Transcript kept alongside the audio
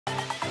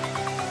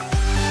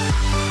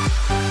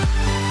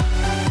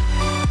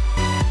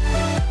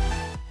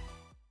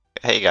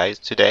Hey guys,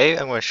 today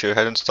I'm going to show you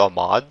how to install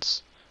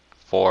mods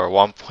for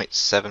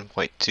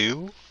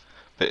 1.7.2,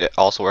 but it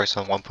also works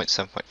on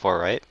 1.7.4,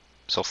 right?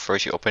 So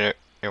first you open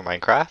your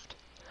Minecraft,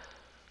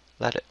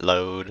 let it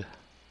load.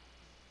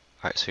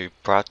 Alright, so you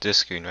brought this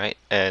screen, right?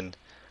 And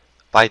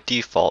by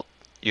default,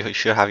 you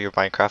should have your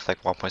Minecraft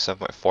like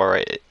 1.7.4,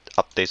 right? It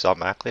updates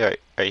automatically,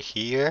 right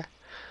here.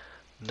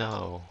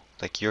 No,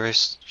 like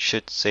yours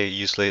should say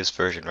use latest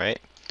version, right?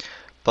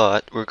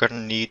 But we're going to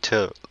need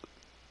to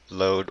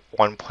load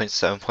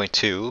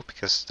 1.7.2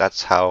 because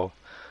that's how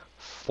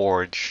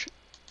Forge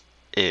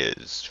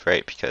is,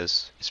 right?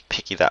 Because it's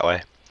picky that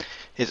way.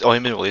 It's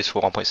only been released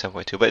for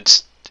 1.7.2, but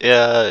it's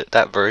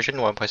that version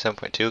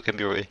 1.7.2 can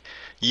be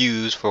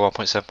used for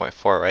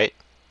 1.7.4, right?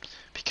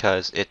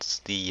 Because it's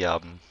the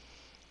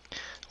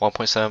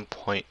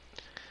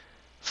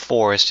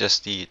 1.7.4 is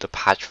just the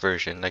patch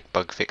version, like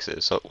bug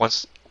fixes. So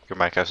once your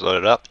Minecraft's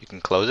loaded up, you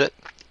can close it.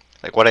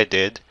 Like what I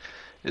did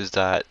is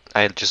that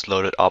I just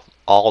loaded up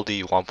all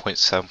the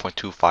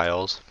 1.7.2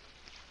 files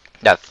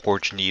that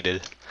Forge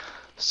needed.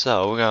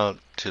 So we're going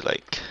to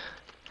like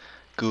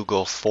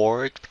Google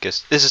Forge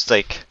because this is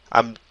like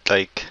I'm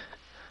like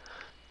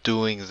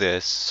doing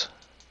this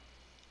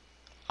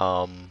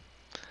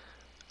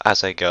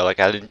as I go. Like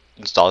I didn't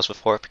install this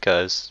before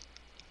because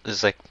this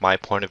is like my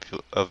point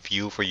of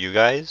view for you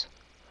guys.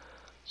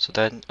 So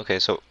then okay,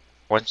 so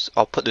once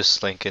I'll put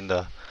this link in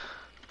the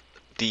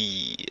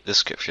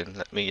description.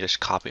 Let me just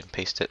copy and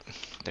paste it.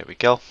 There we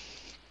go.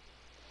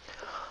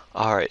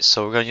 Alright,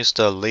 so we're gonna use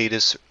the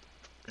latest.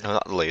 No,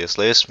 not the latest.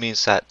 Latest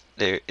means that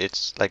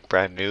it's like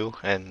brand new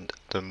and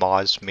the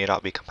mods may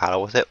not be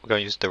compatible with it. We're going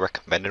to use the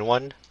recommended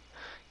one.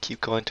 Keep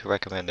going to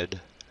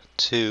recommended.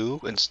 To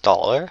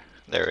installer.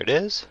 There it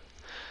is.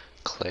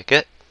 Click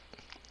it.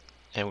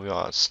 And we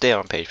want to stay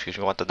on page because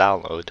we want the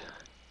download. It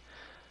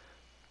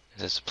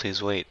says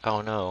please wait.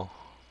 Oh no.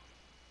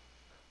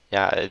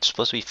 Yeah, it's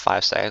supposed to be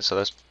 5 seconds, so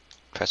let's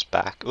press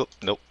back. Oop,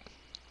 nope.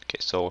 Okay,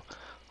 so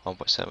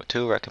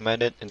 1.72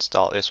 recommended.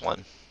 Install this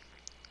one.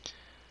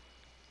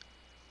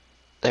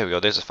 There we go,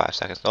 there's the 5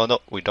 seconds. Oh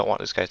no, we don't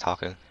want this guy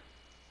talking.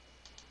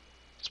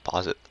 Let's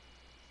pause it.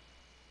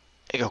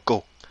 Hey, go.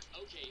 Okay,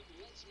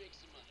 let's make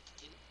some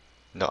money.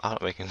 No, I'm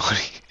not making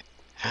money.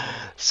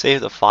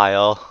 Save the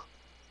file.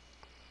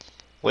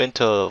 Wait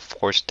until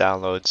Forge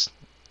downloads.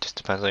 Just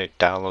depends on your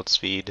download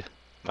speed.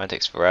 Mine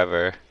takes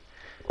forever.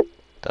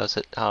 Does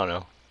it? I don't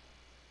know.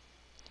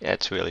 Yeah,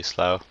 it's really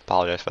slow.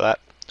 Apologize for that.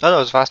 Oh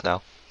no, it's fast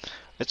now.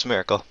 It's a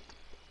miracle.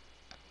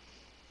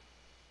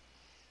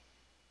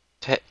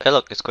 Hey,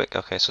 look, it's quick.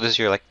 Okay, so this is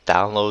your like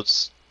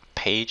downloads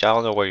page. I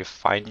don't know where you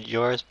find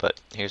yours, but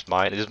here's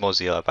mine. This is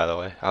Mozilla, by the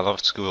way. I don't know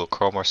if it's Google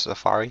Chrome or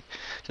Safari.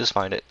 Just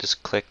find it.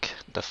 Just click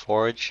the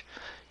Forge.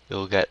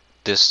 You'll get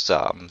this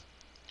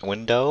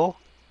window.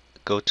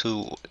 Go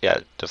to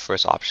the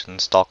first option,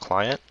 install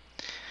client.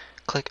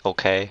 Click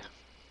OK.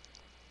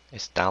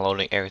 It's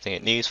downloading everything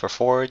it needs for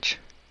Forge.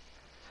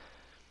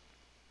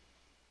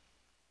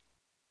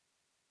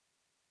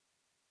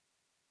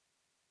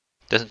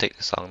 Doesn't take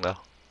this long though.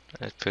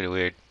 It's pretty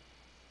weird.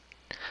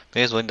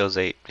 Maybe it's Windows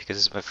 8 because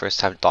this is my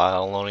first time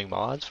downloading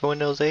mods for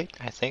Windows 8,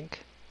 I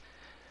think.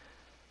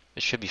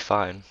 It should be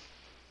fine.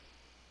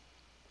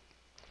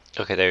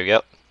 Okay, there you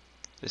go.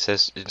 It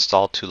says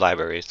install 2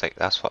 libraries, like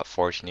that's what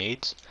Forge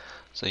needs.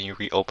 So you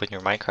reopen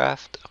your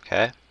Minecraft,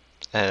 okay.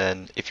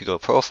 And if you go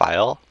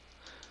profile,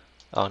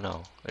 oh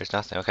no, there's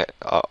nothing. Okay,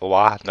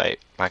 wow, my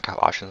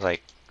Minecraft options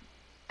like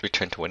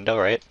return to window,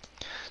 right?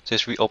 So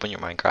just reopen your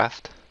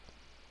Minecraft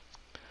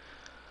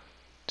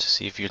to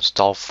see if you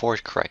install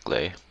Forge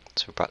correctly.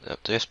 So we brought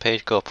up this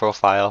page, go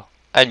profile,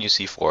 and you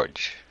see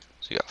Forge.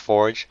 So you got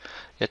Forge,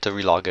 you have to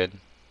relog in.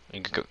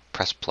 You can go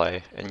press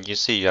play, and you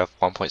see you have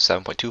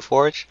 1.7.2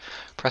 Forge.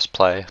 Press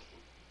play.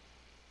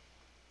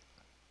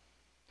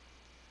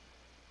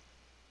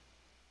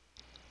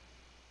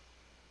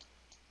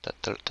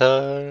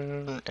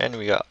 And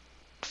we got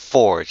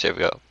Forge. There we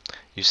go.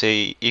 You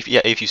say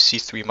if you see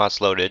 3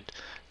 mods loaded,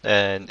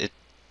 then it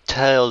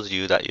tells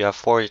you that you have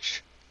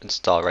Forge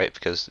installed, right?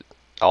 Because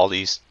all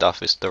these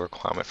stuff is the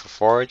requirement for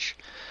Forge.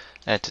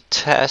 And to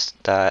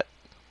test that,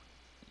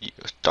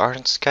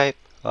 darn Skype.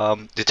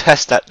 To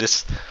test that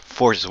this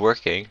Forge is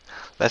working,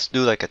 let's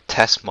do like a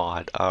test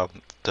mod. To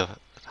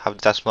have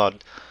the test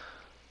mod,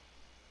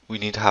 we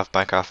need to have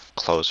Minecraft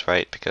closed,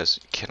 right? Because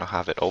you cannot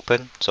have it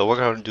open. So we're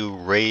going to do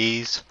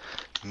raise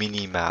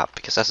Minimap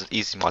because that's an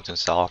easy mod to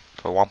install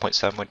for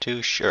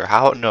 1.7.2. Sure,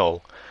 how?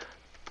 No.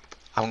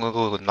 I'm going to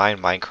go with 9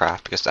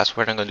 Minecraft because that's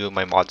what I'm going to do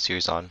my mod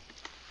series on.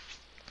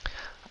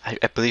 I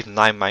believe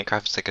 9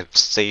 Minecraft is like a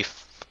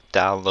safe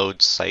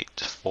download site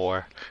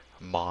for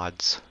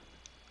mods.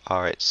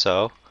 Alright,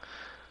 so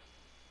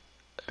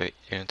wait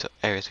until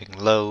everything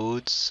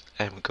loads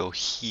and we go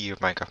here,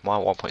 Minecraft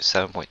mod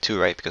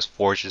 1.7.2, right? Because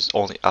Forge is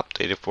only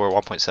updated for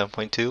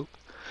 1.7.2.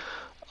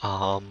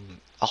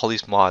 All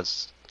these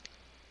mods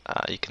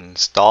you can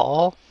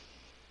install,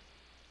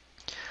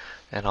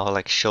 and I'll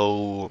like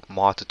show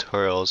mod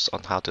tutorials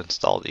on how to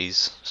install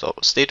these. So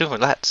stay tuned for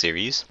that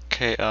series.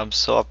 Okay,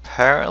 so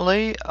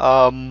apparently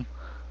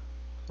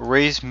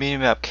Raise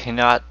Minimap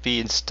cannot be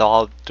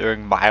installed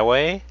during my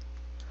way.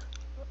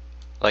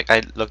 Like,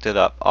 I looked it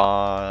up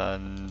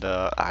on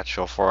the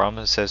actual forum.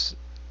 It says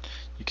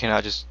you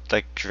cannot just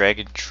like drag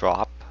and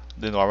drop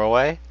the normal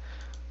way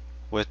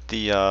with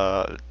the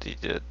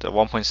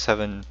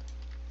 1.7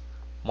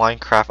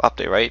 Minecraft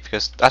update, right?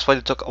 Because that's why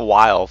it took a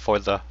while for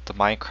the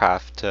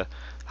Minecraft to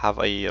have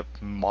a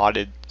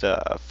modded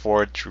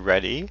forge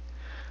ready.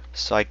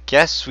 So I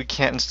guess we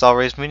can't install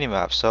Raise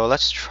Minimap. So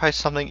let's try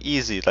something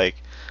easy. Like,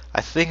 I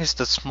think it's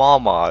the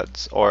small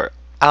mods, or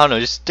I don't know.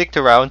 Just stick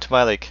around to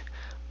my like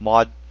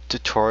mod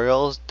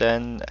tutorials,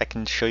 then I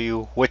can show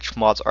you which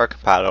mods are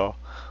compatible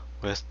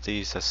with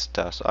these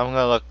stuff. So I'm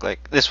gonna look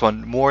like this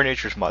one, More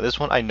Nature's mod. This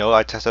one I know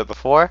I tested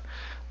before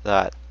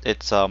that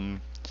it's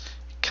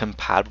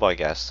compatible, I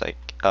guess.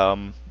 Like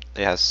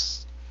it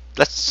has.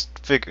 Let's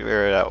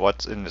figure out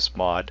what's in this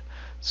mod.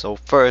 So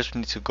first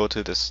we need to go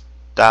to this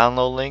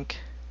download link.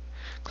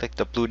 Click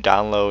the blue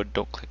download.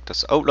 Don't click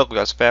this. Oh look, we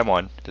got spam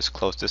one. Just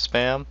close this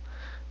spam,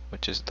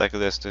 which is like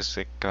this. This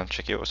is gonna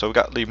check it. So we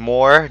got the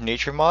More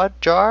Nature mod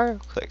jar.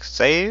 Click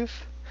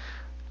save,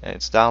 and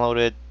it's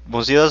downloaded.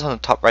 Mozilla's on the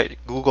top right.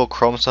 Google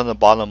Chrome's on the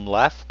bottom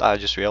left. I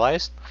just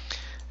realized,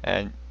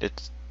 and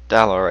it's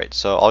download right.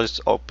 So I'll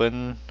just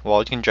open. Well,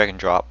 you can drag and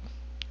drop.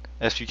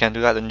 If you can't do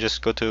that, then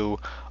just go to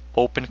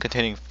open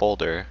containing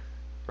folder,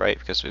 right?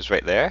 Because it's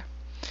right there.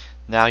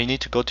 Now you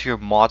need to go to your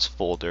mods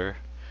folder.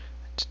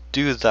 To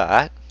do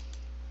that,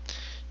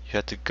 you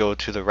have to go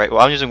to the right.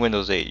 Well, I'm using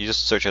Windows 8. You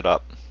just search it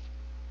up.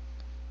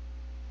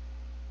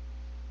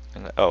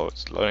 And, oh,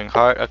 it's loading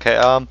hard. Okay.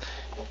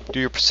 Do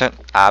your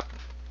 %app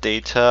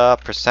data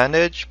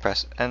percentage.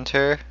 Press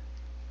enter.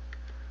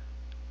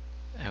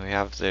 And we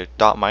have the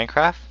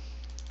 .minecraft.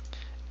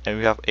 And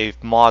we have a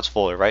mods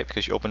folder, right?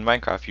 Because you open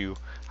Minecraft, you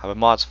have a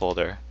mods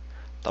folder.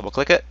 Double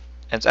click it,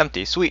 and it's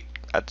empty. Sweet.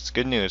 That's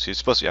good news. It's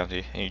supposed to be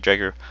empty. And you drag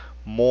your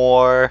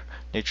More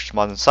Nature's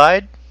mod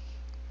inside.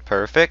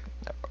 Perfect.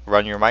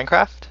 Run your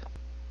Minecraft.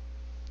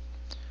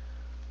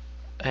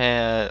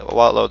 And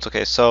while it loads,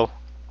 okay, so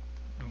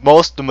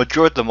the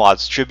majority of the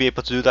mods should be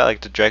able to do that,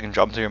 like to drag and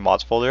drop into your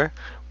mods folder.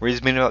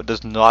 Raise Minimap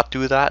does not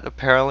do that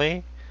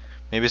apparently.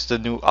 Maybe it's the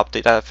new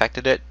update that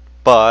affected it.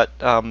 But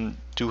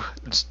to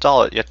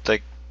install it, you have to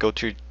like go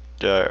to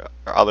the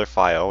other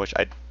file, which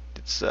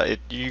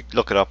you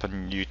look it up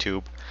on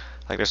YouTube.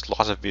 Like there's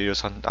lots of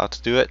videos on how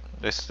to do it.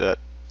 This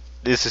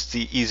is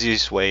the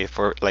easiest way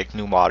for like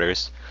new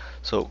modders.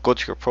 So go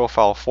to your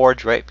profile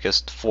Forge, right?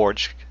 Because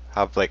Forge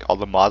have like all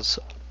the mods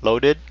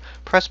loaded.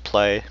 Press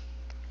play.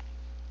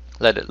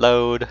 Let it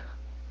load.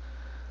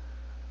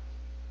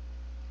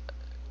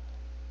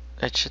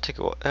 It should take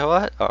a while.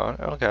 What? Oh,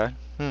 okay.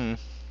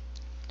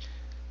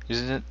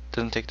 It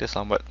doesn't take this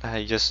long, but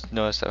I just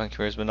noticed that my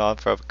computer's been on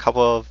for a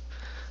couple of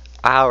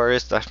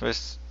hours. That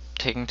was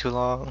taking too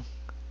long.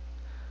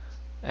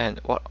 And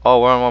what? Oh,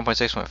 we're on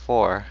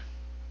 1.6.4.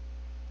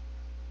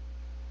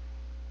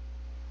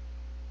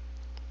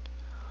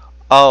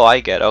 Oh, I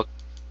get it. Okay.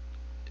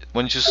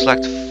 When you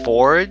select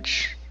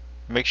Forge,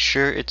 make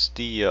sure it's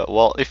the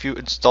well, if you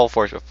install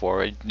Forge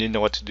before, you didn't know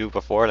what to do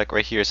before. Like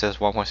right here, it says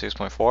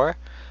 1.6.4.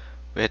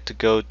 We had to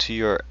go to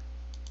your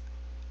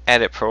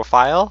edit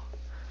profile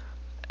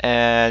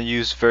and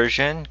use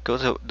version. Go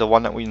to the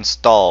one that we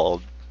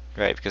installed,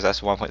 right? Because that's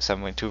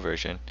 1.7.2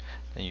 version.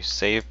 And you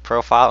save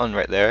profile, and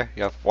right there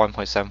you have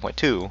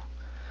 1.7.2.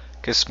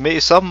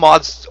 Because some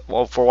mods,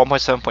 well, for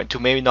 1.7.2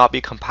 may not be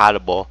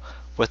compatible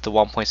with the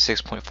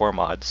 1.6.4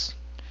 mods.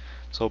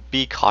 So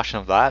be caution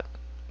of that.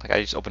 Like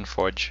I just opened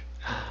Forge,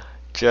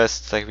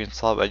 just like we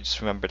installed. I just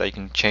remembered that you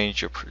can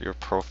change your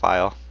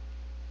profile.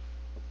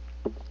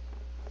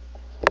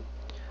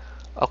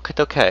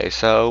 Okay.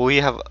 So we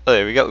have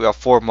there we go. We got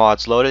 4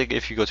 mods loaded.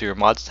 If you go to your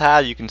mods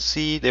tab, you can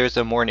see there's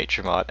a More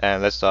Nature mod,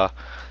 and let's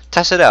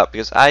test it out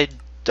because I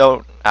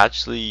didn't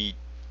actually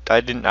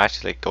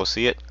like go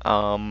see it.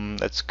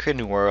 Let's create a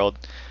new world.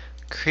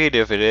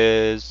 Creative it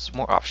is.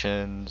 More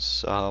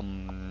options.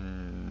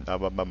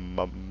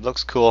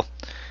 Looks cool.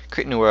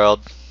 Create new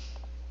world.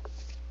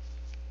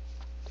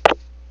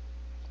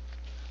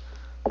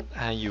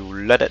 And you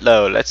let it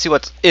load. Let's see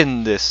what's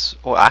in this.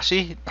 Oh,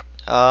 actually,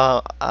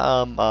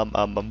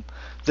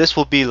 this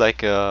will be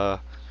like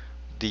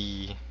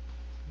the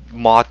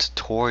mod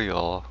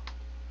tutorial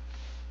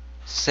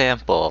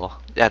sample.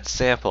 That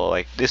sample.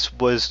 Like this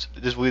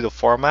will be the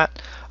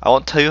format. I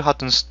won't tell you how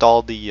to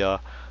install the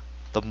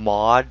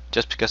mod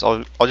just because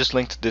I'll just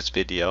link to this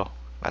video.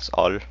 That's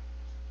all.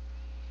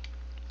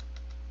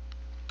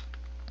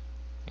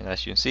 And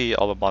as you can see,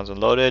 all the mods are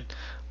loaded.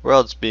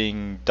 World's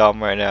being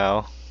dumb right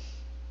now.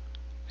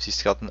 See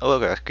skeleton. Oh,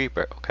 look at a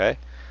creeper. Okay,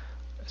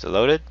 is it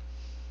loaded?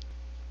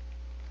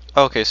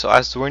 Okay, so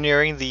as we're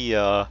nearing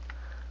the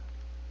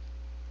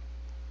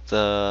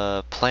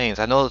plains,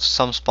 I know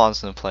some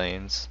spawns in the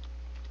plains.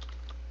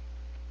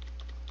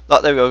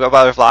 Oh, there we go. Got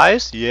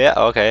butterflies. Yeah.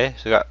 Okay,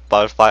 so we got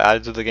butterfly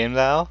added to the game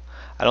now.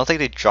 I don't think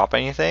they drop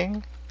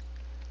anything.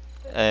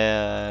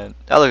 And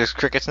oh, look, there's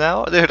crickets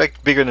now. They're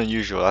like bigger than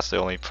usual. That's the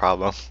only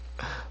problem.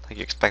 Like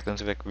you expect them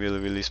to be like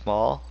really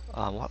small.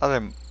 What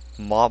other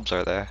mobs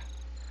are there?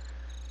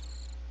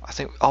 I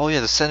think, oh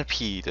yeah, the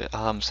centipede.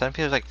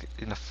 Centipede is like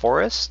in the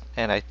forest,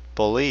 and I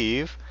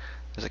believe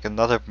there's like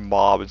another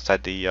mob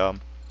inside the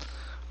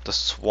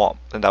swamp,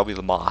 and that'll be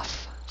the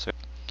moth. So,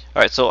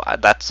 alright, so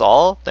that's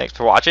all. Thanks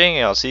for watching,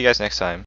 and I'll see you guys next time.